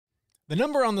The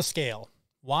number on the scale.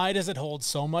 Why does it hold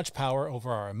so much power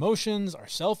over our emotions, our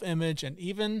self-image, and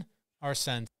even our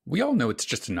sense? We all know it's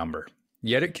just a number,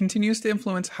 yet it continues to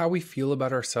influence how we feel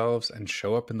about ourselves and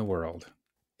show up in the world.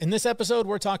 In this episode,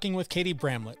 we're talking with Katie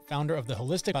Bramlett, founder of The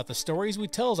Holistic, about the stories we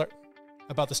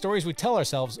tell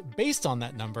ourselves based on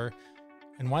that number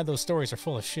and why those stories are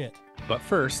full of shit. But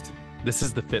first, this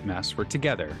is the Fit Mess, where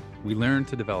together we learn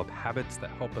to develop habits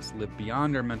that help us live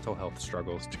beyond our mental health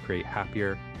struggles to create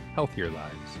happier, healthier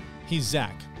lives. He's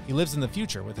Zach. He lives in the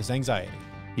future with his anxiety.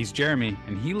 He's Jeremy,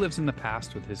 and he lives in the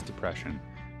past with his depression.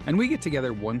 And we get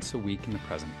together once a week in the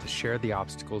present to share the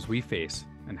obstacles we face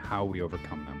and how we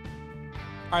overcome them.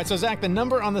 All right, so Zach, the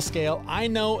number on the scale, I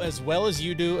know as well as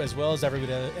you do, as well as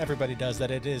everybody does,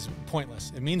 that it is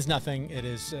pointless. It means nothing. It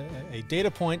is a data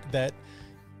point that,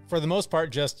 for the most part,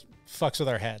 just fucks with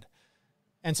our head.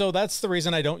 And so that's the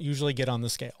reason I don't usually get on the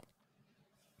scale.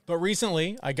 But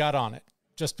recently, I got on it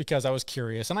just because I was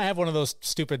curious. And I have one of those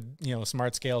stupid,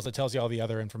 smart scales that tells you all the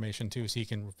other information too, so you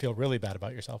can feel really bad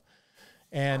about yourself.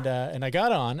 And I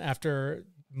got on after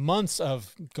months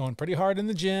of going pretty hard in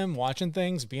the gym, watching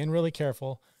things, being really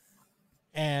careful.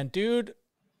 And dude,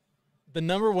 the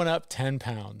number went up 10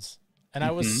 pounds. And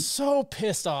I was so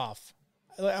pissed off.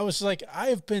 I was like,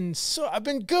 I've been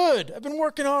good. I've been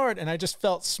working hard. And I just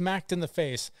felt smacked in the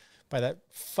face by that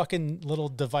fucking little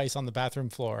device on the bathroom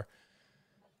floor.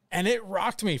 And it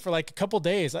rocked me for like a couple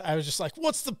days. I was just like,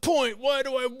 what's the point? Why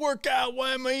do I work out?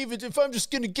 Why am I even, if I'm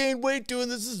just going to gain weight doing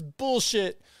this is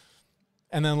bullshit.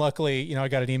 And then luckily, I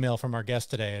got an email from our guest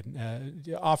today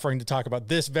offering to talk about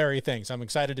this very thing. So I'm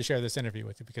excited to share this interview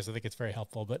with you because I think it's very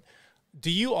helpful. But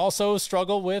do you also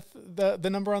struggle with the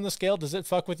number on the scale? Does it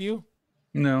fuck with you?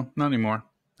 No, not anymore.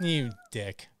 You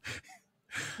dick.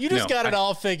 You just got it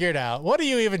all figured out. What are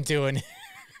you even doing?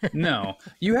 No,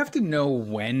 you have to know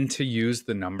when to use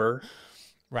the number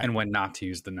and when not to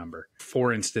use the number.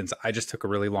 For instance, I just took a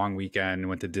really long weekend,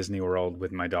 went to Disney World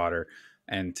with my daughter.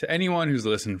 And to anyone who's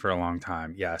listened for a long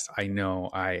time, yes, I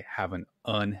know I have an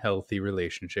unhealthy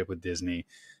relationship with Disney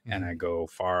and I go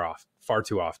far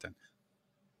too often.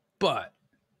 But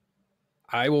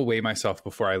I will weigh myself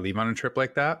before I leave on a trip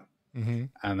like that. And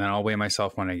then I'll weigh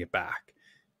myself when I get back.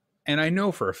 And I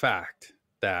know for a fact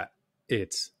that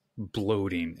it's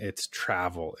bloating, it's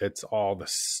travel, it's all the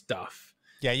stuff.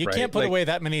 Yeah, you can't put away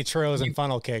that many churros and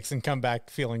funnel cakes and come back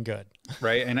feeling good.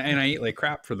 Right. And I eat like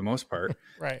crap for the most part.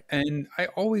 Right. And I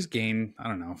always gain,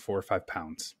 4 or 5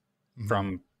 pounds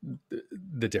from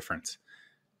the difference.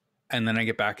 And then I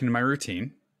get back into my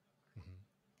routine.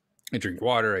 I drink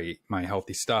water, I eat my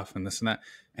healthy stuff and this and that.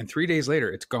 And 3 days later,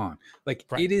 it's gone. Like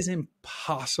it is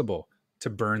impossible to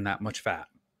burn that much fat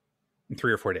in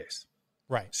 3 or 4 days.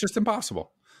 Right. It's just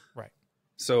impossible. Right.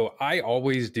 So I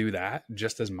always do that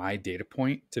just as my data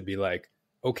point to be like,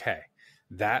 okay,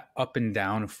 that up and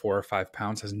down of 4 or 5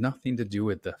 pounds has nothing to do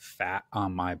with the fat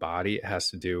on my body. It has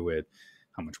to do with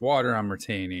how much water I'm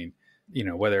retaining,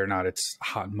 whether or not it's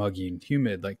hot and muggy and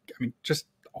humid, just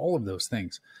all of those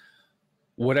things.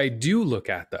 What I do look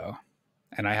at though,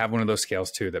 and I have one of those scales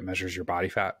too that measures your body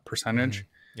fat percentage.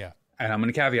 Yeah. And I'm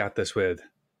going to caveat this with,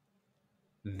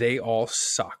 they all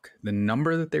suck. The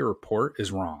number that they report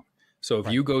is wrong. So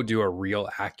if you go do a real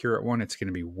accurate one, it's going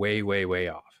to be way, way, way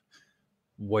off.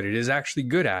 What it is actually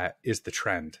good at is the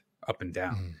trend up and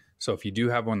down. So if you do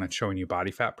have one that's showing you body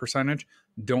fat percentage,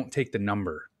 don't take the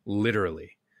number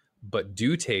literally, but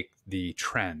do take the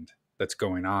trend that's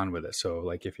going on with it. So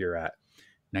like if you're at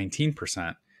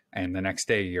 19% and the next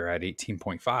day you're at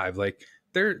 18.5, like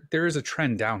there is a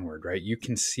trend downward, right? You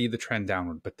can see the trend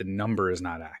downward, but the number is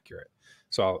not accurate.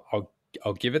 So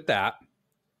I'll give it that.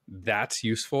 That's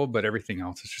useful, but everything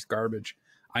else is just garbage.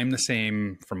 I'm the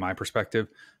same, from my perspective,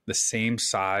 the same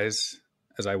size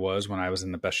as I was when I was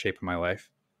in the best shape of my life.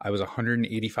 I was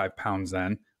 185 pounds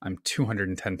then. I'm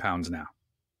 210 pounds now.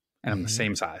 And I'm the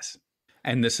same size.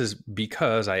 And this is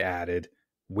because I added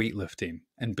weightlifting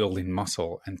and building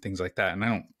muscle and things like that. And I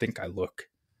don't think I look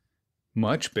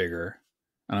much bigger.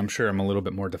 And I'm sure I'm a little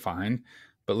bit more defined.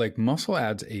 But like muscle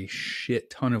adds a shit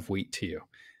ton of weight to you.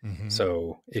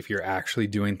 So if you're actually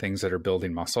doing things that are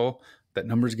building muscle, that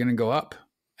number is going to go up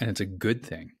and it's a good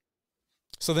thing.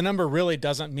 So the number really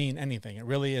doesn't mean anything. It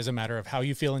really is a matter of how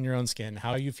you feel in your own skin,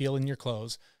 how you feel in your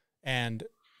clothes, and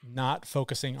not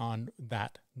focusing on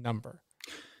that number.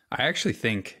 I actually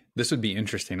think this would be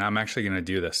interesting. I'm actually going to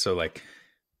do this. So like,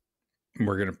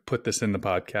 we're going to put this in the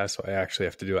podcast. So I actually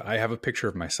have to do it. I have a picture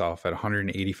of myself at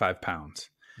 185 pounds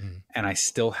and I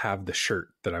still have the shirt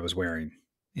that I was wearing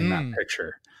in that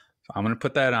picture. So I'm going to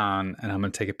put that on and I'm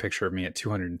going to take a picture of me at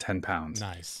 210 pounds.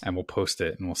 Nice. And we'll post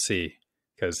it and we'll see.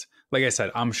 Because like I said,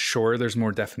 I'm sure there's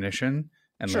more definition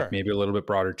and Sure. like maybe a little bit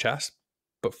broader chest,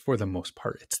 but for the most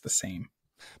part, it's the same.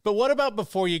 But what about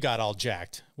before you got all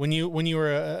jacked? When you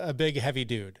were a big heavy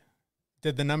dude,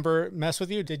 did the number mess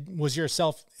with you? Was your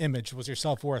self-image, was your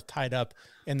self-worth tied up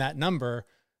in that number?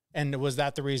 And was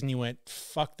that the reason you went,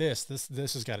 fuck this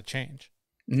has got to change?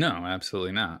 No,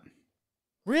 absolutely not.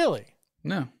 Really?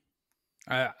 No.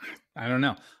 I don't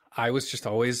know. I was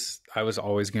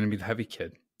always going to be the heavy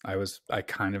kid. I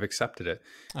kind of accepted it.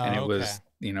 And it was,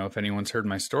 if anyone's heard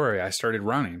my story, I started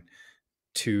running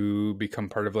to become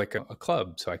part of like a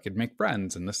club so I could make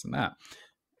friends and this and that.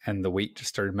 And the weight just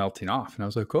started melting off. And I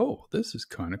was like, oh, this is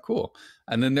kind of cool.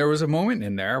 And then there was a moment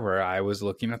in there where I was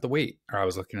looking at the weight, or I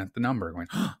was looking at the number going,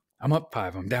 oh, I'm up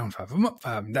 5, I'm down 5, I'm up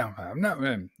 5, I'm down 5. I'm not,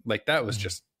 like that was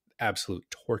just absolute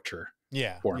torture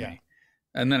for me.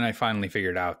 And then I finally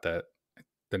figured out that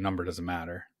the number doesn't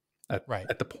matter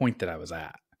at the point that I was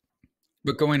at.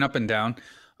 But going up and down,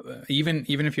 even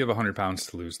if you have 100 pounds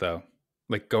to lose though,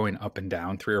 like going up and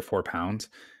down 3 or 4 pounds,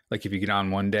 like if you get on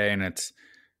one day and it's,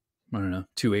 I don't know,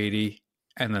 280,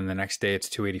 and then the next day it's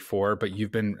 284, but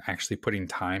you've been actually putting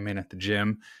time in at the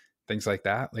gym, things like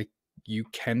that, like you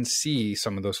can see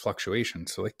some of those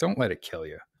fluctuations. So like, don't let it kill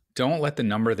you. Don't let the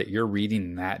number that you're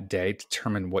reading that day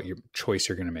determine what your choice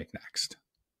you're going to make next.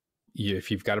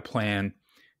 If you've got a plan,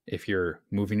 if you're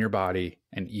moving your body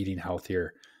and eating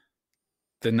healthier,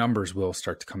 the numbers will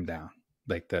start to come down.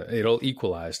 Like it'll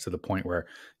equalize to the point where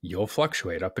you'll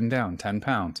fluctuate up and down 10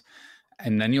 pounds.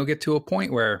 And then you'll get to a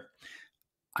point where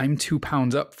I'm 2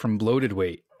 pounds up from bloated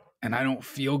weight and I don't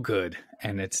feel good.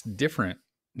 And it's different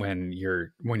when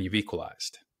you've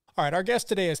equalized. All right. Our guest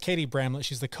today is Katie Bramlett.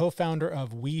 She's the co-founder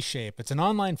of WeShape. It's an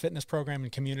online fitness program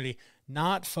and community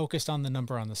not focused on the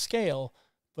number on the scale,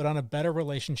 but on a better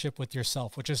relationship with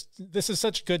yourself, this is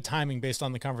such good timing based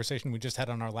on the conversation we just had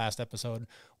on our last episode,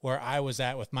 where I was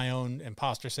at with my own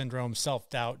imposter syndrome,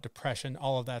 self-doubt, depression,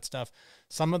 all of that stuff.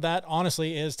 Some of that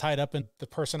honestly is tied up in the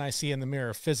person I see in the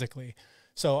mirror physically.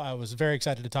 So I was very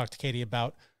excited to talk to Katie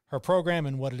about her program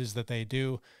and what it is that they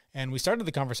do. And we started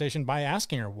the conversation by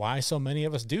asking her why so many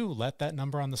of us do let that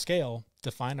number on the scale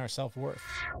define our self-worth.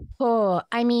 Oh,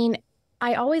 I mean,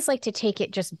 I always like to take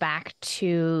it just back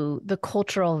to the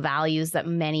cultural values that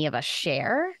many of us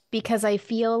share, because I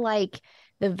feel like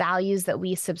the values that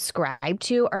we subscribe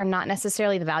to are not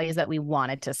necessarily the values that we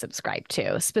wanted to subscribe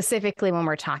to, specifically when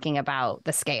we're talking about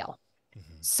the scale.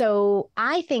 Mm-hmm. So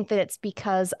I think that it's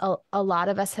because a lot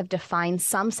of us have defined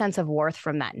some sense of worth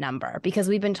from that number, because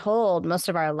we've been told most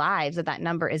of our lives that that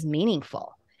number is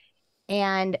meaningful.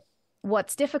 And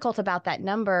what's difficult about that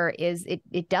number is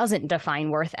it doesn't define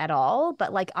worth at all,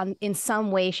 but like in some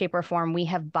way, shape, or form, we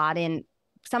have bought in,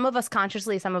 some of us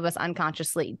consciously, some of us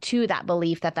unconsciously, to that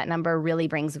belief that that number really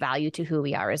brings value to who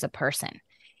we are as a person.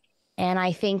 And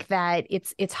I think that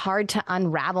it's hard to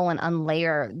unravel and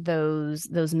unlayer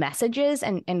those messages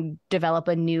and develop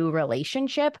a new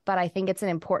relationship. But I think it's an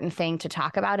important thing to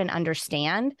talk about and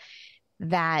understand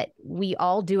that we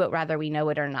all do it whether we know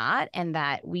it or not, and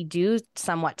that we do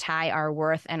somewhat tie our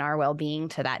worth and our well-being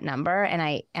to that number. And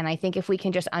I think if we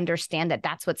can just understand that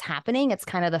that's what's happening, it's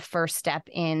kind of the first step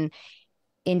in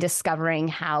discovering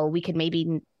how we could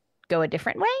maybe go a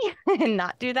different way and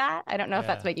not do that. I don't know if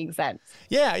that's making sense.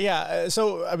 Yeah.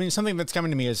 So, I mean, something that's coming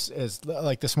to me is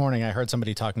like this morning, I heard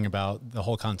somebody talking about the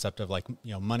whole concept of like,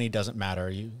 money doesn't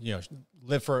matter. You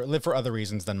live for other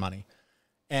reasons than money.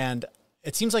 And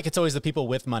it seems like it's always the people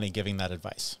with money giving that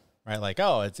advice, right? Like,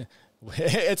 oh,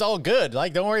 it's all good.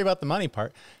 Like, don't worry about the money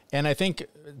part. And I think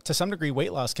to some degree,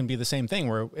 weight loss can be the same thing,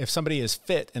 where if somebody is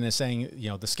fit and is saying,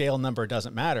 the scale number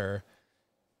doesn't matter,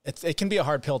 it can be a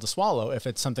hard pill to swallow if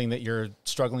it's something that you're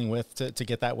struggling with to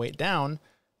get that weight down.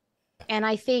 And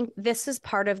I think this is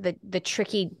part of the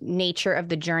tricky nature of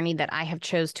the journey that I have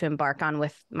chose to embark on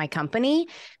with my company,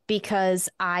 because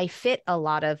I fit a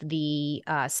lot of the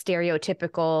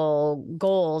stereotypical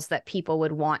goals that people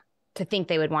would want to think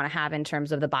they would want to have in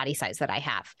terms of the body size that I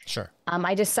have. Sure.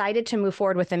 I decided to move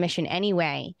forward with the mission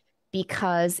anyway,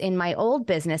 because in my old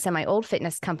business and my old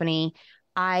fitness company,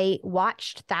 I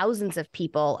watched thousands of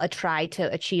people try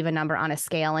to achieve a number on a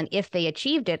scale. And if they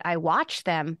achieved it, I watched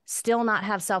them still not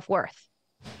have self-worth.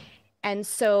 And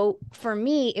so for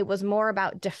me, it was more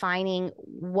about defining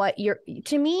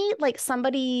to me, like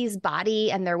somebody's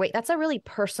body and their weight, that's a really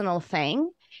personal thing.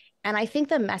 And I think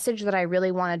the message that I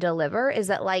really want to deliver is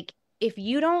that, like, if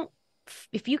you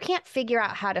can't figure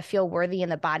out how to feel worthy in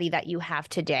the body that you have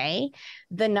today,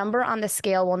 the number on the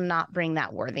scale will not bring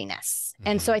that worthiness. Mm-hmm.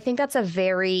 And so I think that's a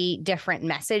very different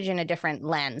message in a different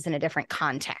lens, in a different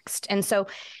context. And so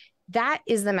that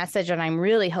is the message that I'm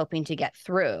really hoping to get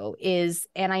through is,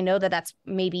 and I know that that's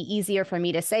maybe easier for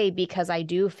me to say because I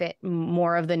do fit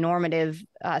more of the normative,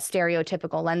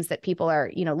 stereotypical lens that people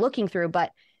are, looking through.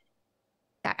 But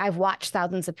I've watched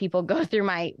thousands of people go through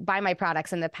buy my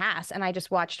products in the past. And I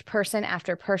just watched person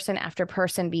after person after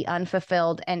person be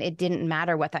unfulfilled. And it didn't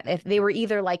matter if they were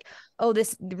either like, oh,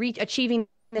 achieving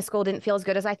this goal didn't feel as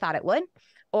good as I thought it would,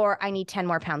 or I need 10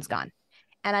 more pounds gone.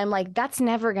 And I'm like, that's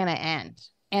never going to end.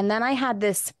 And then I had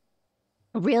this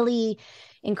really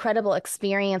incredible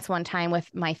experience one time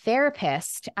with my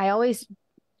therapist. I always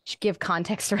give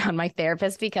context around my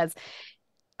therapist because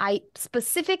I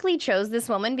specifically chose this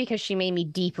woman because she made me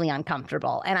deeply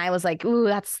uncomfortable. And I was like, ooh,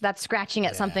 that's scratching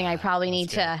at something I probably need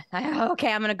to,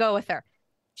 okay, I'm going to go with her.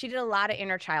 She did a lot of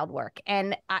inner child work.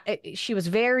 And she was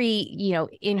very,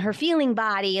 in her feeling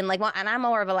body and like, well, and I'm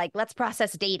more of a like, let's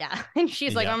process data. And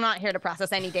she's like, I'm not here to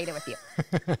process any data with you.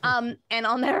 And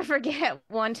I'll never forget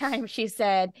one time she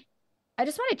said, I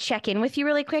just want to check in with you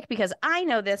really quick because I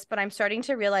know this, but I'm starting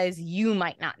to realize you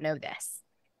might not know this.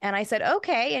 And I said,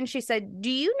 okay. And she said, do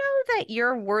you know that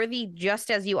you're worthy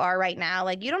just as you are right now?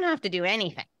 Like, you don't have to do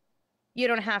anything. You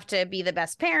don't have to be the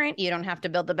best parent. You don't have to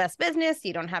build the best business.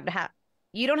 You don't have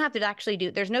to actually do,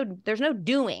 there's no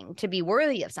doing to be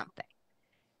worthy of something.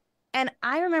 And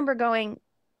I remember going,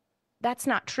 that's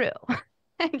not true.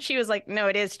 And she was like, no,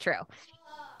 it is true.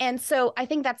 And so I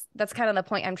think that's kind of the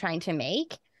point I'm trying to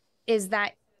make is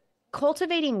that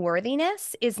cultivating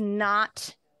worthiness is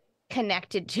not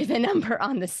connected to the number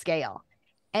on the scale.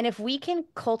 And if we can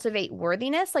cultivate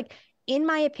worthiness, like in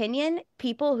my opinion,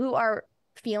 people who are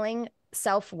feeling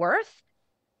self-worth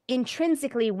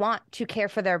intrinsically want to care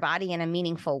for their body in a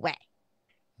meaningful way.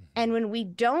 And when we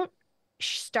don't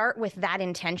start with that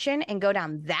intention and go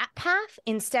down that path,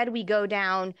 instead we go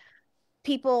down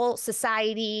people,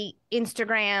 society,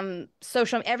 Instagram,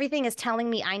 social, everything is telling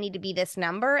me I need to be this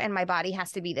number and my body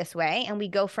has to be this way. And we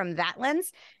go from that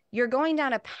lens, you're going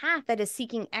down a path that is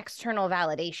seeking external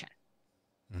validation.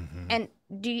 And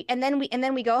then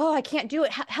we go, oh, I can't do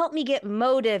it. Help me get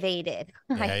motivated.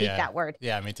 I hate that word.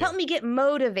 Yeah, me too. Help me get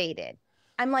motivated.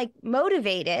 I'm like,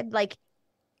 motivated, like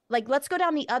let's go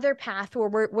down the other path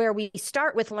where we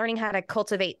start with learning how to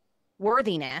cultivate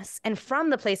worthiness. And from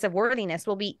the place of worthiness,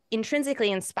 we'll be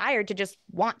intrinsically inspired to just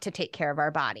want to take care of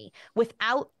our body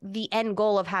without the end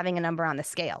goal of having a number on the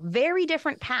scale. Very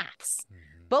different paths.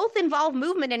 Both involve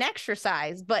movement and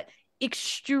exercise, but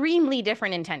extremely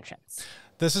different intentions.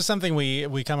 This is something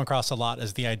we come across a lot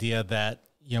is the idea that,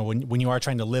 when you are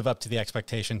trying to live up to the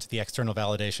expectation, to the external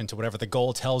validation, to whatever the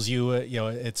goal tells you,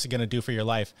 it's going to do for your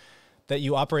life, that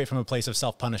you operate from a place of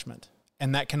self-punishment.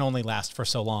 And that can only last for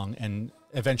so long and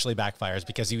eventually backfires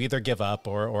because you either give up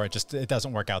or it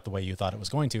doesn't work out the way you thought it was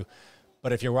going to.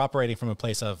 But if you're operating from a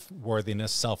place of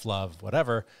worthiness, self-love,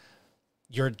 whatever,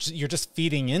 you're just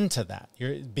feeding into that.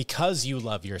 Because you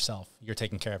love yourself, you're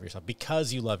taking care of yourself.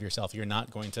 Because you love yourself, you're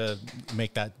not going to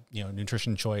make that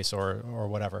nutrition choice or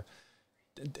whatever.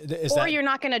 You're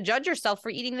not going to judge yourself for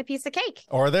eating the piece of cake.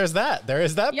 Or there is that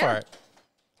part.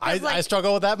 I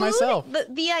struggle with that myself.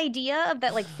 The idea of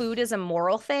that, like, food is a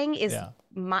moral thing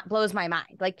blows my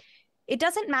mind. Like, it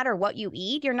doesn't matter what you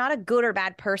eat. You're not a good or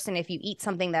bad person if you eat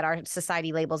something that our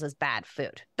society labels as bad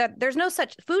food. That there's no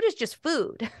such food is just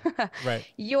food. Right.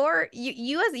 Your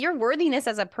worthiness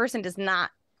as a person does not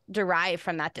derive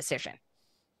from that decision.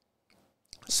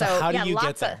 So how do you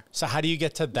get there? So how do you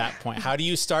get to that point? How do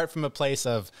you start from a place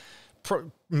of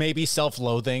maybe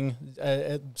self-loathing,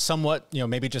 somewhat,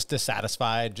 maybe just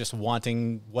dissatisfied, just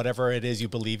wanting whatever it is you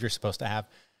believe you're supposed to have?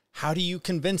 How do you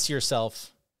convince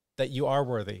yourself that you are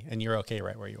worthy and you're okay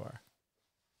right where you are?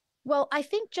 Well, I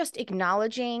think just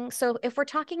acknowledging. So if we're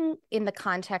talking in the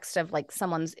context of like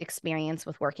someone's experience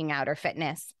with working out or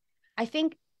fitness, I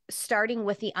think starting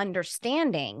with the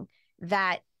understanding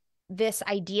that this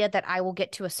idea that I will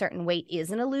get to a certain weight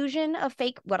is an illusion of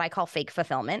what I call fake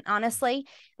fulfillment, honestly.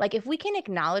 Like if we can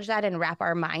acknowledge that and wrap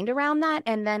our mind around that,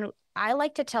 and then I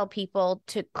like to tell people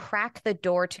to crack the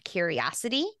door to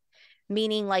curiosity,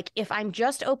 meaning like if I'm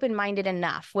just open-minded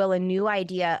enough, will a new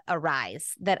idea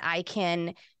arise that I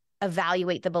can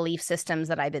evaluate the belief systems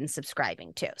that I've been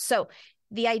subscribing to. So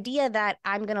the idea that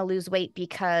I'm going to lose weight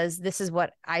because this is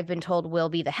what I've been told will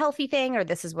be the healthy thing, or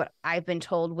this is what I've been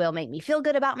told will make me feel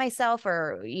good about myself,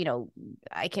 or,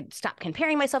 I can stop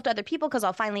comparing myself to other people because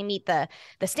I'll finally meet the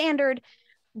standard.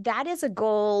 That is a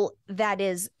goal that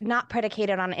is not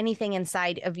predicated on anything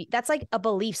inside of you. That's like a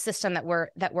belief system that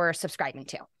we're subscribing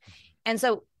to. And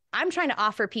so I'm trying to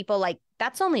offer people like,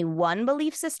 that's only one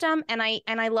belief system. And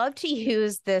I love to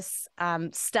use this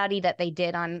study that they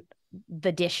did on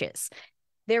the dishes.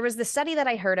 there was the study that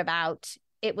I heard about.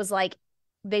 It was like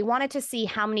they wanted to see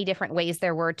how many different ways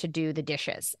there were to do the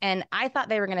dishes. And I thought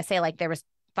they were going to say like there was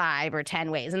 5 or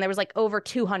 10 ways, and there was like over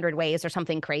 200 ways or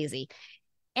something crazy.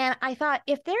 And I thought,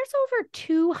 if there's over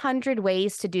 200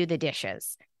 ways to do the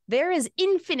dishes, there is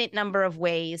infinite number of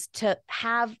ways to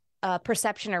have a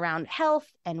perception around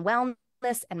health and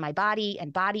wellness and my body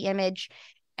and body image.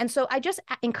 And so I just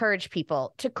encourage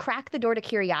people to crack the door to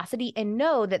curiosity and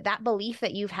know that that belief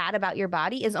that you've had about your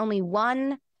body is only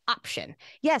one option.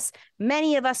 Yes,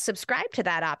 many of us subscribe to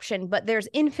that option, but there's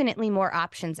infinitely more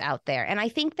options out there. And I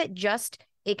think that just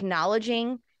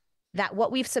acknowledging that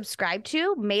what we've subscribed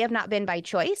to may have not been by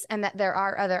choice, and that there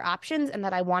are other options, and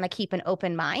that I want to keep an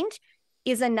open mind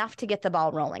is enough to get the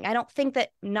ball rolling. I don't think that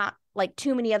not like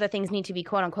too many other things need to be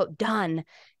quote unquote done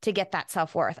to get that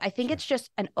self-worth. I think it's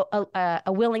just a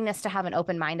willingness to have an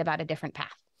open mind about a different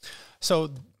path.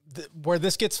 So where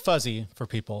this gets fuzzy for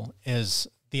people is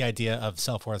the idea of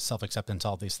self-worth, self-acceptance,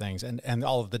 all these things, and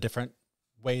all of the different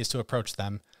ways to approach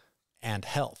them, and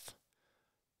health.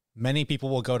 Many people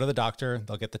will go to the doctor,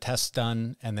 they'll get the tests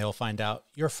done, and they'll find out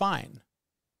you're fine.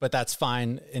 But that's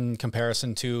fine in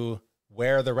comparison to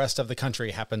where the rest of the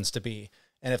country happens to be.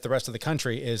 And if the rest of the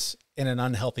country is in an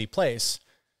unhealthy place,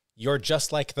 you're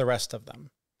just like the rest of them.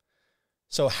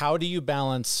 So how do you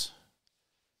balance,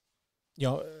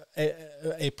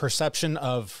 a perception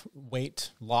of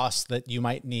weight loss that you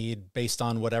might need based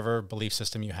on whatever belief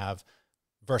system you have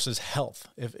versus health?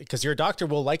 Because your doctor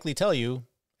will likely tell you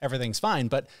everything's fine,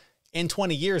 but in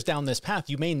 20 years down this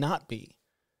path, you may not be.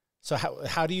 So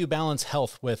how do you balance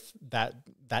health with that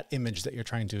image that you're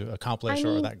trying to accomplish,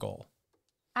 or that goal?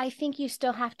 I think you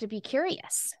still have to be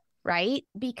curious, right?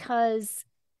 Because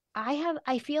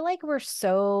I feel like we're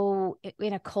so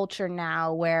in a culture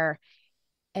now where,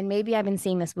 and maybe I've been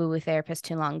seeing this woo-woo therapist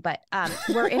too long, but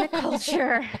we're in a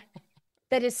culture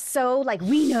that is so like,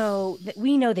 we know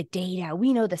the data,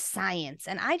 we know the science.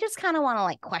 And I just kind of want to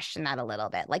like question that a little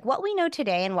bit. Like what we know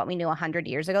today and what we knew 100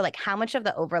 years ago, like how much of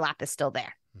the overlap is still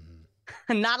there?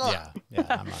 Mm-hmm. Not a lot. Yeah,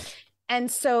 not much. And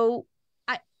so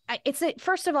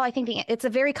first of all, I think it's a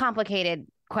very complicated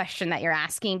question that you're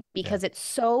asking, because it's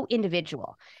so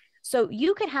individual. So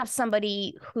you could have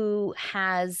somebody who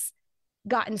has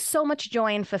gotten so much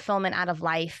joy and fulfillment out of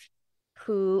life,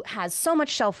 who has so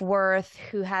much self-worth,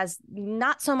 who has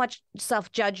not so much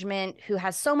self-judgment, who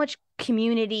has so much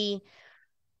community,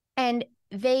 and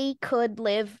they could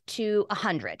live to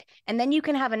 100. And then you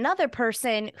can have another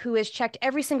person who has checked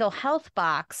every single health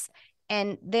box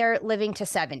and they're living to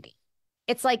 70.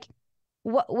 It's like,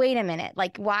 wait a minute,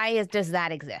 like does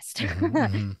that exist?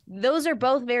 Mm-hmm. Those are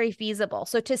both very feasible.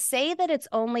 So to say that it's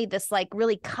only this like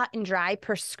really cut and dry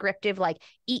prescriptive, like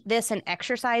eat this and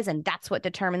exercise, and that's what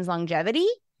determines longevity.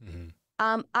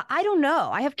 Mm-hmm. I don't know.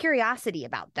 I have curiosity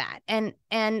about that.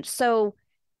 And so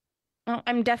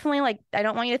I'm definitely like, I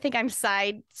don't want you to think I'm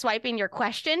side swiping your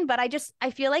question, but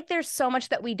I feel like there's so much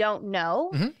that we don't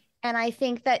know. Mm-hmm. And I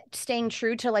think that staying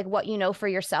true to like what you know for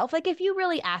yourself, like if you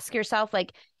really ask yourself,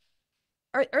 like,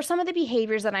 are some of the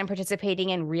behaviors that I'm participating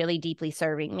in really deeply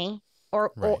serving me?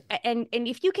 And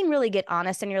if you can really get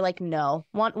honest and you're like, no,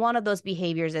 one of those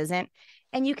behaviors isn't,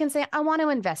 and you can say, I want to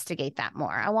investigate that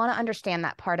more. I want to understand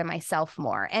that part of myself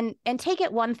more, and take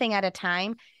it one thing at a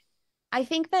time. I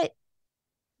think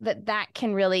that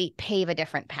can really pave a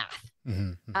different path.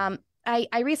 Mm-hmm.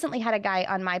 I recently had a guy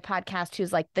on my podcast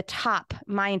who's like the top,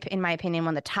 in my opinion,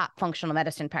 one of the top functional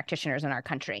medicine practitioners in our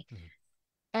country. Mm-hmm.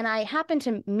 And I happened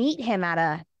to meet him at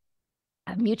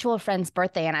a mutual friend's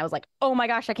birthday. And I was like, oh my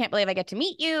gosh, I can't believe I get to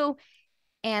meet you.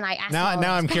 And I asked him.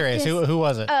 Now I'm curious. Who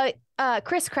was it?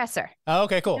 Chris Kresser. Oh,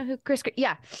 okay, cool.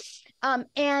 Yeah.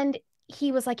 And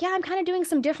he was like, yeah, I'm kind of doing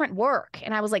some different work.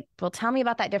 And I was like, well, tell me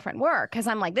about that different work. Cause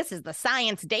I'm like, this is the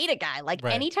science data guy. Like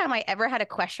anytime I ever had a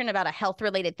question about a health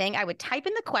related thing, I would type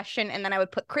in the question and then I would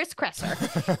put Chris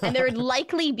Kresser and there would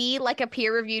likely be like a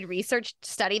peer reviewed research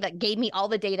study that gave me all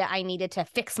the data I needed to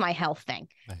fix my health thing.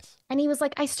 Nice. And he was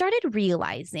like, I started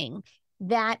realizing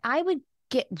that I would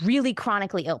get really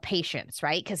chronically ill patients,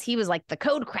 right? Cause he was like the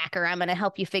code cracker. I'm going to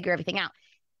help you figure everything out.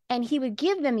 And he would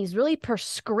give them these really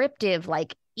prescriptive,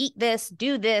 like, eat this,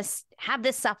 do this, have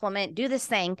this supplement, do this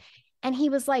thing. And he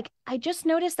was like, I just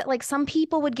noticed that like some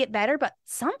people would get better, but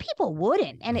some people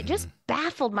wouldn't. And it just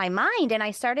baffled my mind. And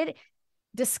I started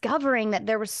discovering that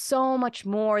there was so much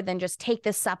more than just take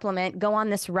this supplement, go on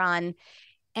this run.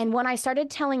 And when I started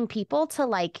telling people to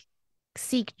like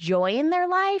seek joy in their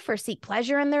life or seek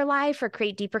pleasure in their life or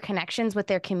create deeper connections with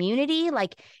their community,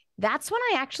 like that's when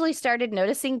I actually started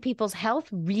noticing people's health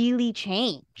really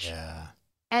change. Yeah.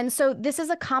 And so this is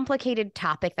a complicated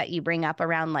topic that you bring up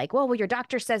around like, well, your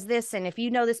doctor says this, and if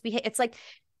you know this behavior, it's like,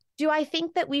 do I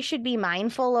think that we should be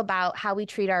mindful about how we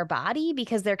treat our body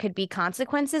because there could be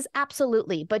consequences?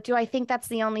 Absolutely. But do I think that's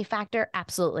the only factor?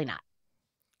 Absolutely not.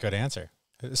 Good answer.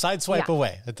 Sideswipe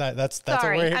away. That's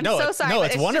sorry. what we're here. I'm so sorry. No,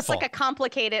 it's wonderful. Just like a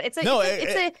complicated.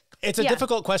 It's a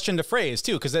difficult question to phrase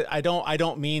too, because I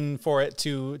don't mean for it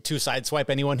to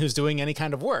sideswipe anyone who's doing any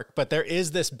kind of work, but there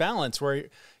is this balance where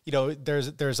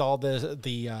there's all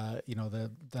the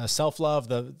self-love,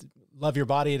 the love your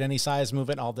body at any size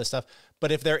movement, all this stuff.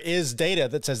 But if there is data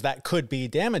that says that could be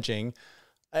damaging,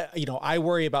 I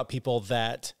worry about people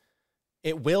that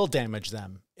it will damage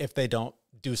them if they don't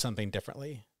do something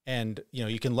differently. And,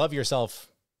 you can love yourself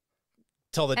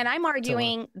till the... And I'm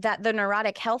arguing that the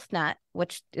neurotic health nut,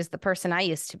 which is the person I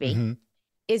used to be,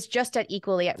 is just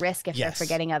equally at risk if they're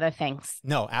forgetting other things.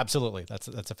 No, absolutely. That's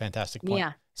a fantastic point.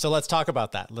 Yeah. So let's talk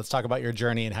about that. Let's talk about your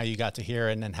journey and how you got to here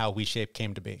and how WeShape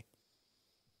came to be.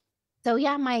 So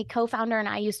yeah, my co-founder and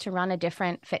I used to run a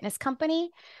different fitness company.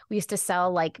 We used to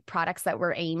sell like products that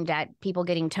were aimed at people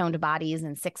getting toned bodies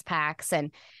and six packs.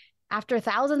 And after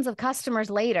thousands of customers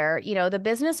later, the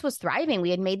business was thriving.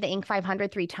 We had made the Inc.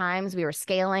 500 3 times. We were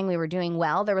scaling. We were doing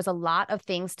well. There was a lot of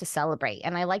things to celebrate.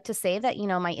 And I like to say that,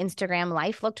 my Instagram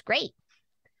life looked great.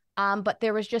 But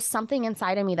there was just something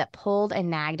inside of me that pulled and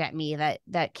nagged at me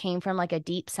that came from like a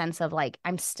deep sense of like,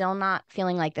 I'm still not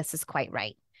feeling like this is quite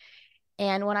right.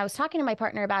 And when I was talking to my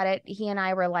partner about it, he and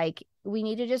I were like, we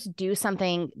need to just do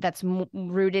something that's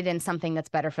rooted in something that's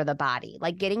better for the body,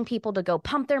 like getting people to go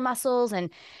pump their muscles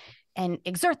and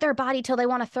exert their body till they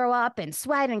want to throw up and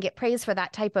sweat and get praised for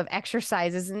that type of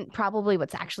exercise isn't probably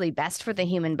what's actually best for the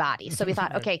human body. So we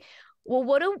thought, okay, well,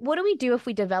 what do we do if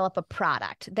we develop a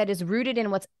product that is rooted in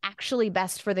what's actually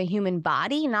best for the human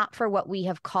body, not for what we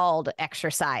have called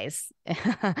exercise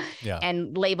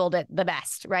and labeled it the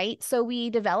best, right? So we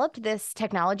developed this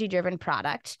technology-driven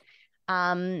product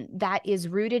that is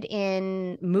rooted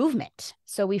in movement.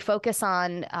 So we focus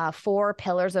on 4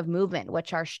 pillars of movement,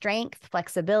 which are strength,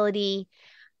 flexibility,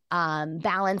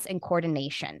 balance, and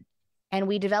coordination. And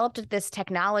we developed this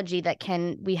technology that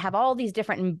we have all these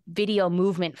different video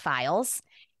movement files,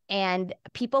 and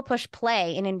people push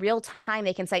play, and in real time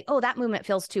they can say, oh, that movement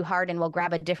feels too hard, and we'll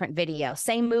grab a different video.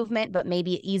 Same movement, but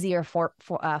maybe easier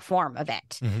form of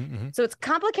it. So it's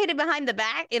complicated in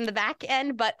the back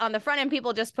end, but on the front end,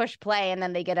 people just push play, and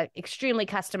then they get an extremely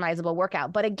customizable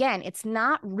workout. But again, it's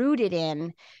not rooted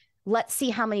in, let's see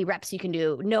how many reps you can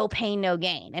do. No pain, no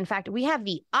gain. In fact, we have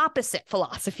the opposite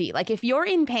philosophy. Like if you're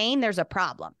in pain, there's a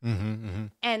problem.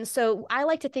 And so I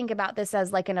like to think about this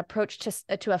as like an approach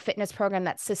to a fitness program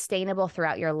that's sustainable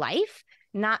throughout your life,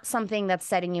 not something that's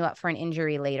setting you up for an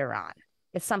injury later on.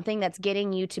 It's something that's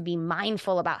getting you to be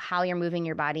mindful about how you're moving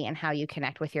your body and how you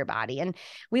connect with your body. And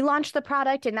we launched the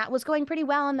product and that was going pretty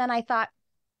well. And then I thought,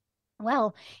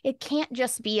 well, it can't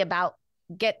just be about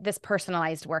get this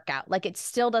personalized workout. Like it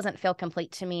still doesn't feel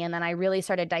complete to me. And then I really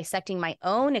started dissecting my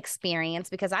own experience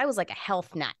because I was like a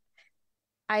health nut.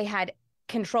 I had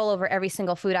control over every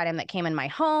single food item that came in my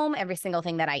home, every single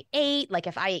thing that I ate. Like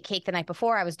if I ate cake the night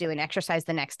before, I was doing exercise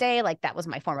the next day. Like that was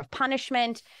my form of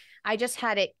punishment. I just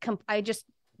had it. I just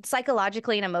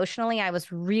psychologically and emotionally, I was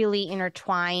really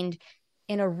intertwined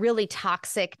in a really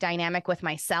toxic dynamic with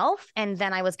myself. And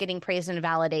then I was getting praised and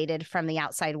validated from the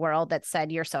outside world that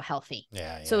said, you're so healthy.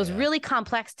 So it was really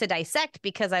complex to dissect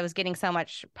because I was getting so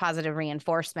much positive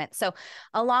reinforcement. So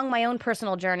along my own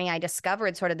personal journey, I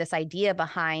discovered sort of this idea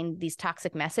behind these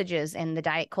toxic messages in the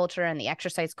diet culture and the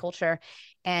exercise culture.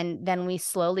 And then we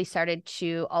slowly started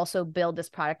to also build this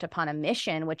product upon a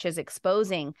mission, which is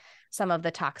exposing some of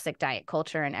the toxic diet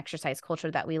culture and exercise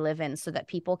culture that we live in so that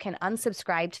people can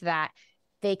unsubscribe to that.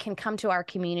 They can come to our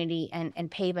community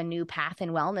and pave a new path in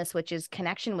wellness, which is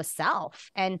connection with self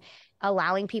and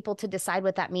allowing people to decide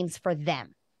what that means for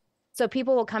them. So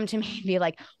people will come to me and be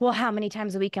like, well, how many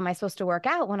times a week am I supposed to work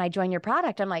out when I join your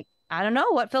product? I'm like, I don't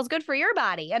know. What feels good for your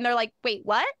body? And they're like, wait,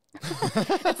 what?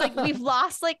 It's like we've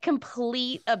lost like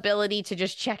complete ability to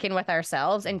just check in with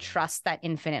ourselves and trust that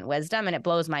infinite wisdom. And it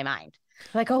blows my mind.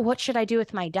 They're like, oh, what should I do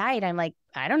with my diet? I'm like,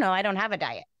 I don't know. I don't have a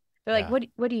diet. They're like,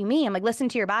 what do you mean? I'm like, listen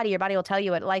to your body. Your body will tell you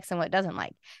what it likes and what it doesn't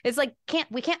like. It's like,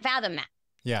 we can't fathom that.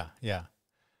 Yeah.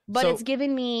 But it's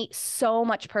given me so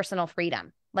much personal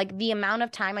freedom. Like the amount of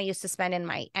time I used to spend in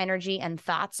my energy and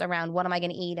thoughts around what am I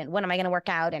going to eat and when am I going to work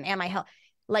out and am I healthy?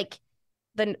 Like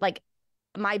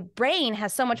my brain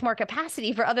has so much more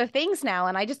capacity for other things now.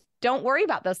 And I just don't worry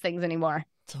about those things anymore.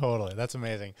 Totally. That's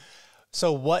amazing.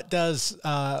 So what does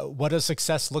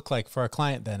success look like for a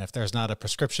client then? If there's not a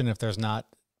prescription, if there's not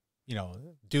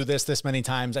do this many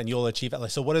times and you'll achieve it.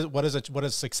 Like, so what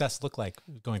does success look like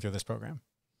going through this program?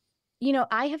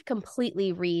 I have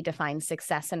completely redefined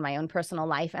success in my own personal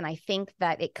life. And I think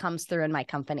that it comes through in my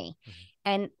company.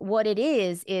 And what it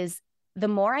is the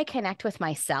more I connect with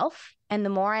myself and the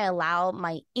more I allow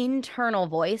my internal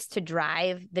voice to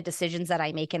drive the decisions that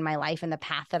I make in my life and the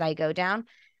path that I go down,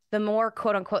 the more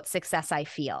quote unquote success I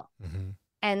feel.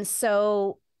 And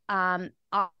so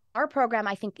our program,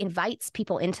 I think, invites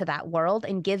people into that world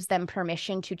and gives them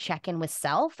permission to check in with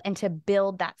self and to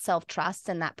build that self-trust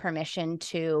and that permission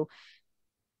to,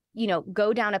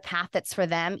 go down a path that's for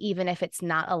them, even if it's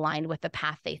not aligned with the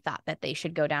path they thought that they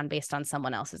should go down based on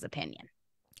someone else's opinion.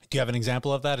 Do you have an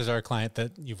example of that? Is there a client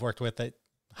that you've worked with that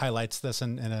highlights this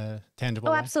in a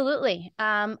tangible way? Absolutely.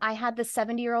 I had this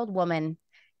 70-year-old woman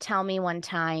tell me one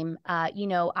time,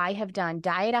 I have done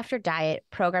diet after diet,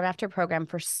 program after program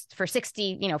for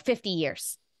 60, 50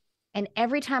 years. And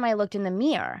every time I looked in the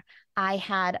mirror, I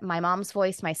had my mom's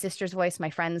voice, my sister's voice, my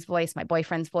friend's voice, my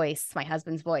boyfriend's voice, my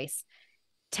husband's voice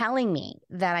telling me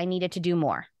that I needed to do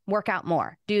more, work out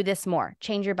more, do this more,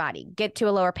 change your body, get to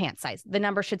a lower pant size. The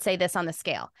number should say this on the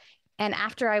scale. And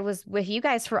after I was with you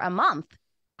guys for a month,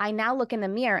 I now look in the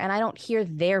mirror and I don't hear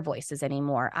their voices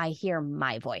anymore. I hear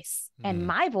my voice. And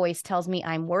my voice tells me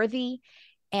I'm worthy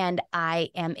and I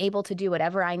am able to do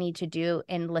whatever I need to do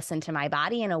and listen to my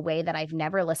body in a way that I've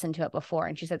never listened to it before.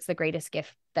 And she said it's the greatest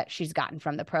gift that she's gotten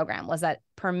from the program was that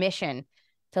permission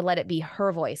to let it be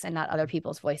her voice and not other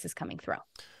people's voices coming through.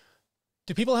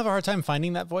 Do people have a hard time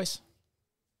finding that voice?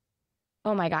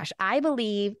 Oh my gosh. I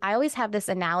always have this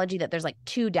analogy that there's like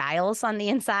 2 dials on the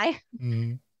inside.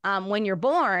 When you're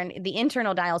born, the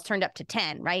internal dial is turned up to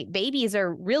 10, right? Babies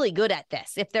are really good at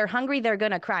this. If they're hungry, they're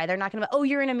going to cry. They're not going to, oh,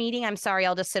 you're in a meeting. I'm sorry.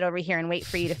 I'll just sit over here and wait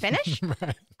for you to finish.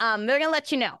 Right. They're going to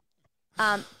let you know.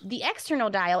 The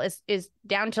external dial is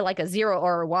down to like a 0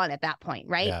 or a 1 at that point,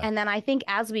 right? Yeah. And then I think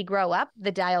as we grow up,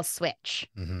 the dials switch.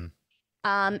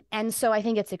 And so I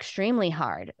think it's extremely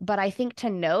hard. But I think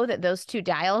to know that those 2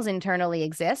 dials internally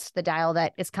exist, the dial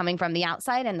that is coming from the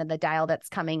outside and then the dial that's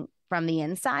coming from the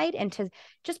inside, and to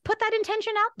just put that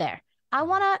intention out there. I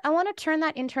want to turn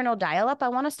that internal dial up. I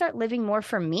want to start living more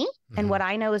for me and what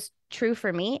I know is true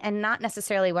for me and not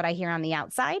necessarily what I hear on the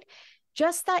outside.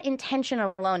 Just that intention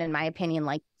alone, in my opinion,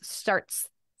 like starts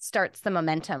the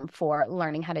momentum for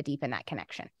learning how to deepen that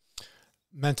connection.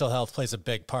 Mental health plays a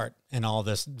big part in all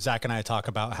this. Zach and I talk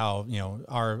about how,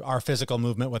 our physical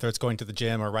movement, whether it's going to the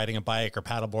gym or riding a bike or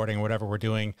paddleboarding or whatever we're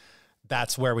doing,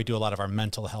 that's where we do a lot of our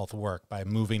mental health work by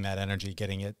moving that energy,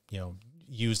 getting it,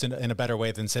 used in a better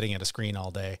way than sitting at a screen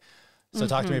all day. So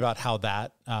talk to me about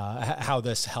how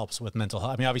this helps with mental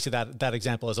health. I mean, obviously that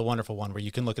example is a wonderful one where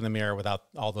you can look in the mirror without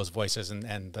all those voices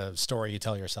and the story you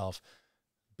tell yourself.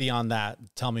 Beyond that,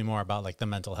 tell me more about like the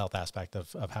mental health aspect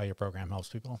of how your program helps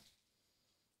people.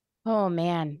 Oh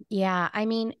man. Yeah. I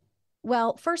mean,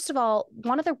 well, first of all,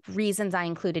 one of the reasons I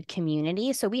included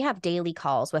community. So we have daily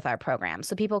calls with our program.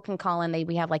 So people can call in.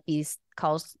 We have like these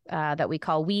calls that we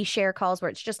call We Share calls, where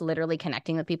it's just literally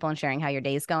connecting with people and sharing how your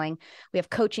day is going. We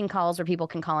have coaching calls where people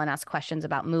can call and ask questions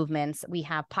about movements. We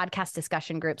have podcast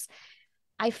discussion groups.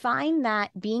 I find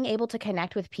that being able to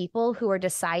connect with people who are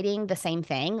deciding the same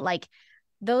thing, like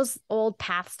those old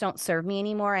paths don't serve me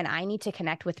anymore. And I need to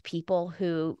connect with people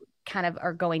who kind of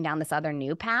are going down this other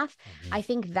new path. I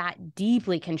think that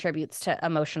deeply contributes to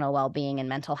emotional well-being and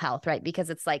mental health, right? Because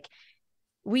it's like,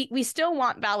 we still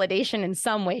want validation in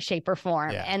some way, shape, or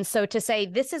form. Yeah. And so to say,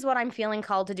 this is what I'm feeling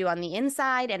called to do on the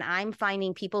inside, and I'm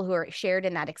finding people who are shared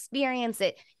in that experience,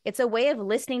 it's a way of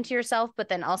listening to yourself, but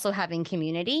then also having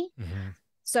community.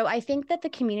 So I think that the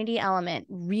community element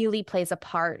really plays a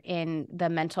part in the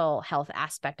mental health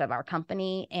aspect of our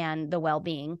company and the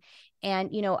well-being.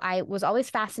 And, I was always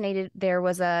fascinated. There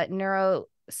was a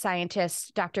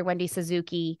neuroscientist, Dr. Wendy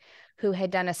Suzuki, who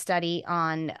had done a study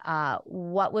on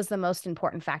what was the most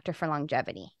important factor for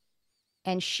longevity.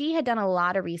 And she had done a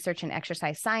lot of research in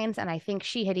exercise science. And I think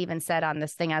she had even said on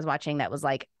this thing I was watching that was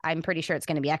like, I'm pretty sure it's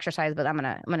going to be exercise, but I'm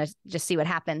going to just see what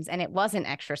happens. And it wasn't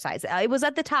exercise. It was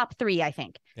at the top 3, I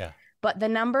think. Yeah. But the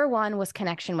number 1 was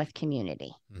connection with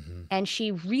community. And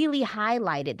she really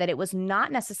highlighted that it was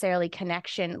not necessarily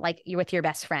connection like you're with your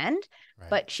best friend, right,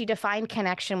 but she defined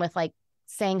connection with like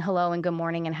saying hello and good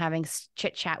morning and having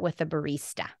chit chat with the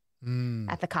barista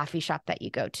at the coffee shop that you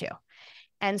go to.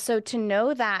 And so to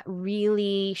know that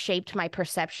really shaped my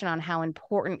perception on how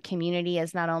important community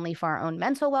is, not only for our own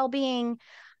mental well-being,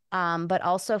 but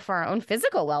also for our own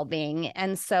physical well-being.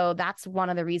 And so that's one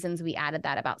of the reasons we added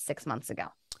that about 6 months ago.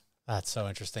 That's so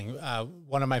interesting.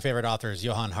 One of my favorite authors,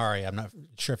 Johan Hari, I'm not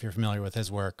sure if you're familiar with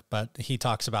his work, but he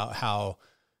talks about how,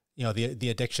 the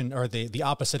addiction, or the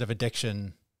opposite of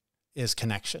addiction is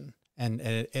connection. And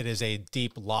it is a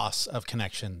deep loss of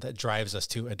connection that drives us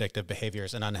to addictive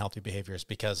behaviors and unhealthy behaviors,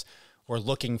 because we're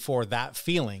looking for that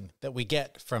feeling that we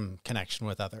get from connection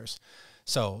with others.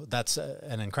 So that's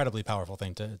an incredibly powerful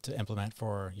thing to implement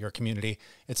for your community.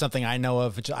 It's something I know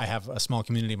of. I have a small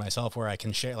community myself where I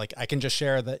can share, like I can just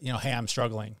share that, hey, I'm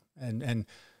struggling, and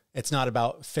it's not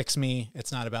about fix me.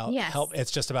 It's not about help.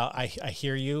 It's just about, I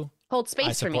hear you. Hold space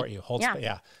I support for me. you. Hold space.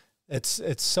 Yeah.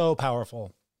 It's so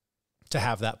powerful to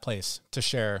have that place to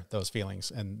share those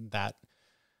feelings. And that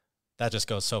just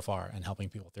goes so far in helping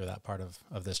people through that part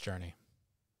of this journey.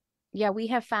 Yeah. We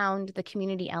have found the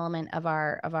community element of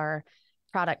our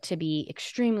product to be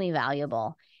extremely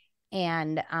valuable.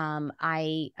 And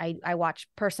I watch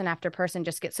person after person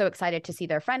just get so excited to see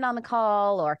their friend on the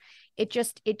call, or it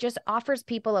just offers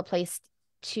people a place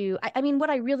to, I mean, what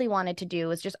I really wanted to do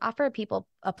was just offer people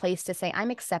a place to say,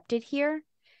 I'm accepted here.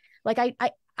 Like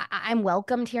I'm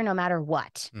welcomed here no matter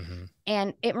what. Mm-hmm.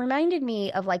 And it reminded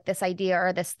me of like this idea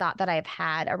or this thought that I've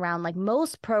had around like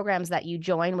most programs that you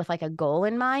join with like a goal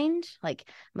in mind, like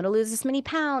I'm going to lose this many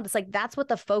pounds. It's like, that's what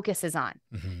the focus is on.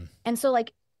 Mm-hmm. And so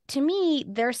like, to me,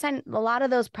 a lot of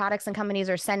those products and companies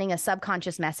are sending a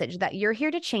subconscious message that you're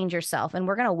here to change yourself, and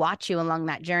we're going to watch you along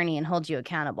that journey and hold you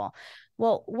accountable.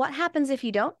 Well, what happens if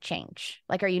you don't change?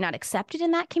 Like, are you not accepted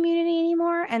in that community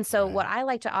anymore? And so what I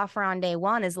like to offer on day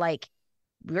one is like,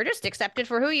 we're just accepted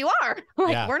for who you are.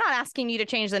 Like, we're not asking you to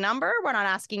change the number. We're not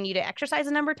asking you to exercise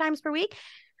a number of times per week.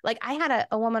 Like, I had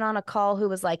a woman on a call who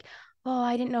was like, oh,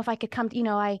 I didn't know if I could come,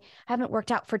 I haven't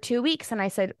worked out for 2 weeks. And I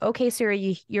said, okay, Sarah,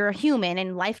 you're a human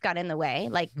and life got in the way.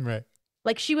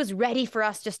 Like she was ready for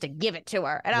us just to give it to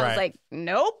her. And I was like,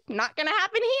 nope, not going to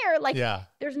happen here. Like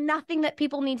there's nothing that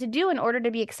people need to do in order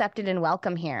to be accepted and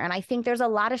welcome here. And I think there's a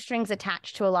lot of strings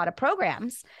attached to a lot of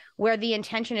programs where the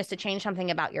intention is to change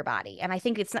something about your body. And I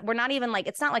think it's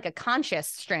not like a conscious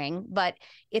string, but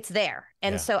it's there.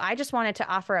 And so I just wanted to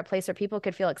offer a place where people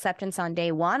could feel acceptance on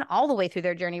day one, all the way through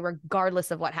their journey,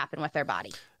 regardless of what happened with their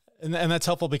body. And that's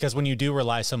helpful, because when you do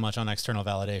rely so much on external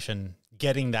validation,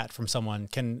 getting that from someone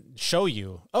can show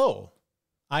you, oh,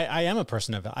 I am a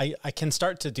person of, I can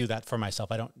start to do that for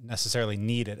myself. I don't necessarily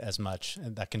need it as much.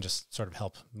 And that can just sort of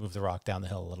help move the rock down the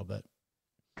hill a little bit.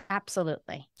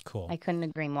 Absolutely. Cool. I couldn't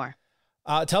agree more.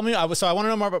 Tell me, so I want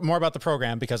to know more about the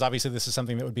program, because obviously this is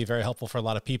something that would be very helpful for a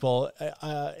lot of people.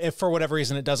 If for whatever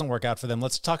reason it doesn't work out for them,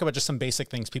 let's talk about just some basic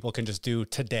things people can just do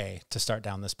today to start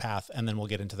down this path, and then we'll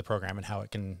get into the program and how it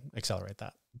can accelerate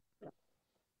that.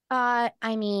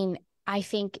 I mean, I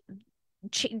think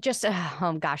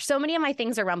oh gosh, so many of my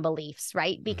things are around beliefs,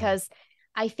 right? Because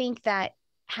I think that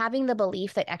having the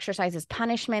belief that exercise is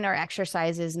punishment or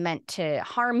exercise is meant to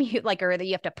harm you, like, or that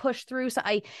you have to push through. So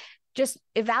just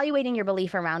evaluating your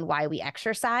belief around why we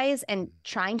exercise and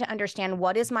trying to understand,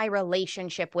 what is my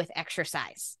relationship with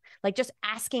exercise? Like, just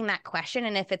asking that question.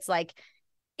 And if it's like,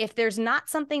 if there's not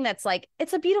something that's like,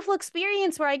 it's a beautiful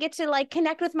experience where I get to like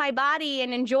connect with my body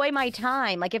and enjoy my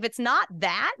time. Like, if it's not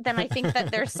that, then I think that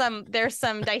there's some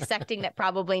dissecting that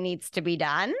probably needs to be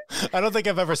done. I don't think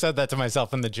I've ever said that to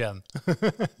myself in the gym.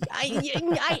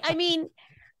 I mean,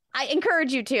 I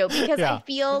encourage you to, because I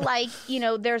feel like,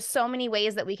 there's so many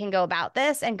ways that we can go about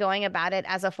this, and going about it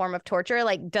as a form of torture,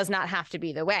 like, does not have to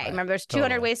be the way. Remember, there's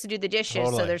 200 ways to do the dishes.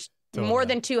 So there's more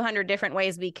than 200 different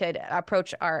ways we could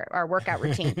approach our workout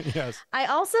routine. I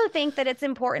also think that it's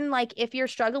important, like, if you're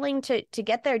struggling to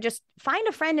get there, just find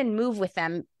a friend and move with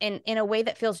them in a way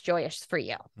that feels joyous for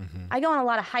you. I go on a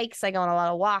lot of hikes. I go on a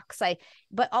lot of walks.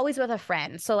 But always with a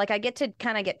friend. So like, I get to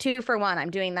kind of get 2 for 1.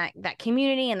 I'm doing that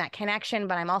community and that connection,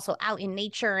 but I'm also out in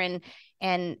nature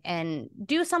and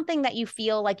do something that you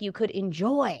feel like you could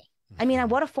enjoy. I mean,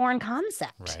 what a foreign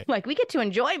concept. Right. Like, we get to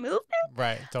enjoy movement.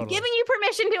 Right. Totally. Giving you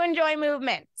permission to enjoy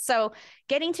movement. So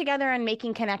getting together and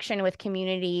making connection with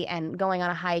community and going on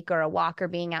a hike or a walk or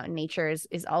being out in nature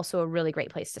is also a really great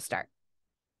place to start.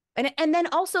 And then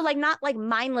also, like, not like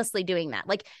mindlessly doing that.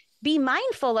 Like, be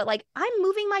mindful that, like, I'm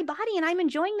moving my body and I'm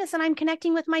enjoying this and I'm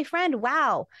connecting with my friend.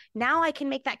 Wow. Now I can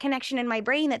make that connection in my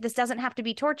brain that this doesn't have to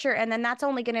be torture. And then that's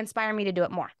only going to inspire me to do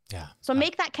it more. Yeah. So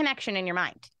make that connection in your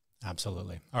mind.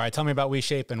 Absolutely. All right. Tell me about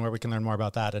WeShape and where we can learn more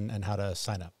about that and how to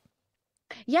sign up.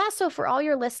 Yeah. So for all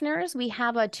your listeners, we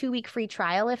have a 2-week free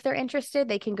trial. If they're interested,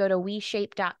 they can go to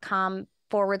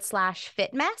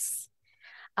WeShape.com/fitmess.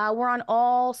 We're on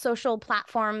all social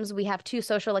platforms. We have 2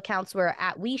 social accounts. We're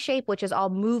at WeShape, which is all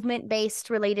movement-based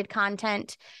related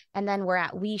content. And then we're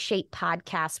at WeShape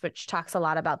Podcast, which talks a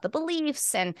lot about the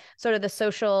beliefs and sort of the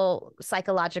social,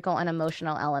 psychological, and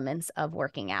emotional elements of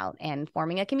working out and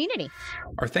forming a community.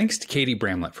 Our thanks to Katie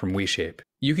Bramlett from WeShape.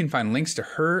 You can find links to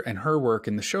her and her work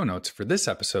in the show notes for this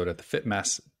episode at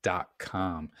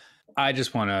thefitmess.com. I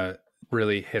just want to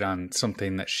really hit on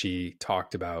something that she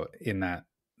talked about, in that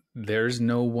there's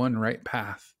no one right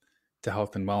path to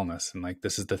health and wellness. And like,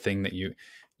 this is the thing that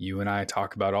you and I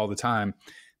talk about all the time,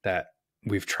 that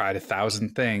we've tried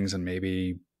 1,000 things and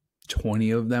maybe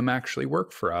 20 of them actually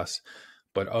work for us.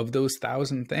 But of those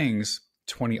 1,000 things,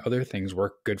 20 other things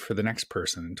work good for the next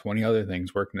person, and 20 other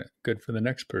things work good for the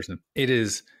next person. It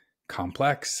is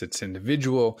complex. It's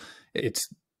individual. It's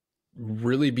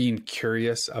really being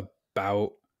curious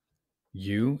about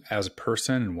you as a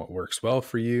person and what works well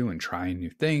for you, and trying new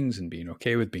things and being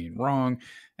okay with being wrong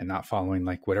and not following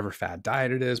like whatever fad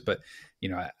diet it is. But, you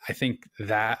know, I think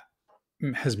that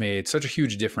has made such a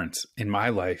huge difference in my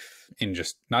life, in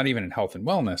just not even in health and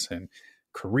wellness and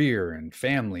career and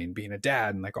family and being a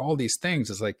dad and like all these things.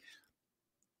 Is like,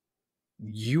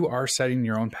 you are setting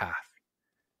your own path.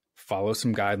 Follow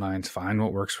some guidelines, find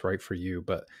what works right for you.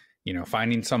 But, you know,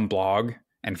 finding some blog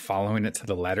and following it to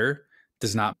the letter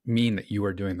does not mean that you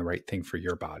are doing the right thing for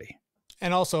your body.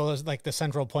 And also, like the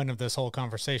central point of this whole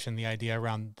conversation, the idea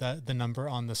around the number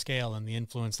on the scale and the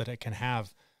influence that it can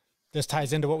have. This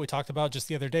ties into what we talked about just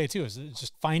the other day too, is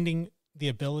just finding the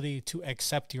ability to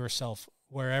accept yourself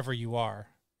wherever you are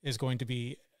is going to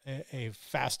be a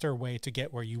faster way to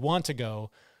get where you want to go,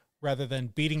 rather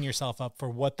than beating yourself up for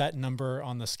what that number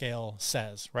on the scale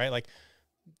says, right? Like,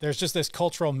 there's just this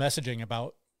cultural messaging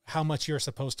about how much you're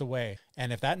supposed to weigh.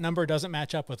 And if that number doesn't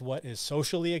match up with what is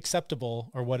socially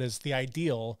acceptable or what is the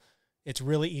ideal, it's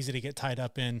really easy to get tied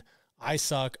up in, I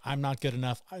suck, I'm not good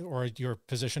enough, or your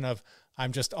position of,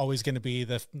 I'm just always going to be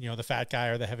the fat guy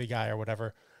or the heavy guy or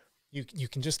whatever. You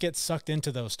can just get sucked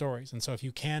into those stories. And so if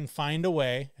you can find a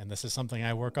way, and this is something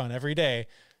I work on every day,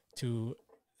 to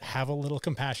have a little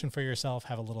compassion for yourself,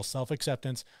 have a little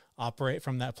self-acceptance, operate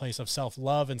from that place of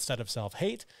self-love instead of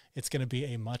self-hate, it's going to be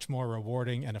a much more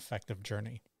rewarding and effective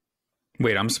journey.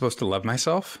 Wait, I'm supposed to love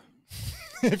myself?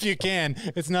 If you can.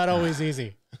 It's not always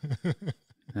easy.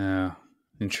 Oh,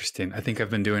 interesting. I think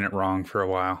I've been doing it wrong for a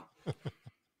while.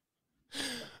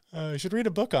 You should read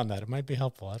a book on that. It might be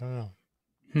helpful. I don't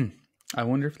know. I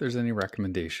wonder if there's any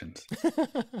recommendations.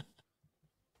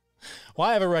 Well,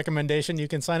 I have a recommendation. You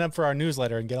can sign up for our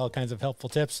newsletter and get all kinds of helpful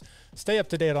tips, stay up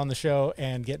to date on the show,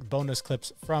 and get bonus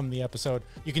clips from the episode.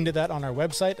 You can do that on our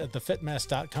website at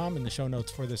thefitmess.com in the show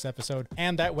notes for this episode.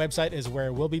 And that website is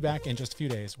where we'll be back in just a few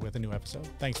days with a new episode.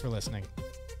 Thanks for listening.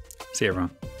 See you,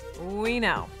 everyone. We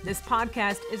know this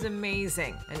podcast is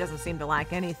amazing and doesn't seem to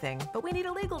lack anything, but we need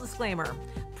a legal disclaimer.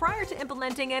 Prior to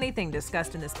implementing anything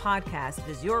discussed in this podcast, it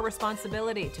is your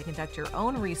responsibility to conduct your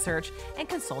own research and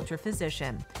consult your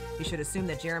physician. You should assume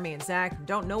that Jeremy and Zach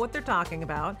don't know what they're talking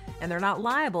about, and they're not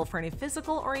liable for any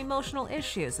physical or emotional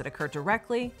issues that occur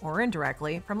directly or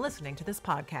indirectly from listening to this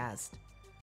podcast.